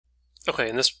Okay,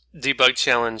 in this debug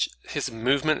challenge, his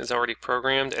movement is already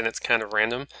programmed and it's kind of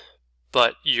random,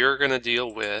 but you're going to deal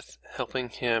with helping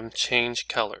him change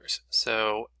colors.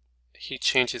 So he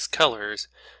changes colors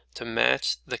to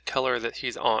match the color that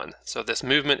he's on. So this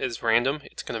movement is random.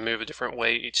 It's going to move a different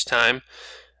way each time,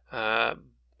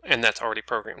 and that's already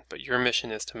programmed. But your mission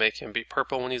is to make him be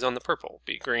purple when he's on the purple,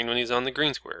 be green when he's on the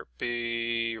green square,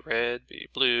 be red, be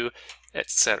blue,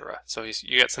 etc. So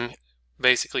you got some.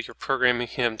 Basically, you're programming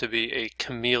him to be a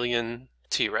chameleon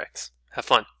T-Rex. Have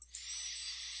fun.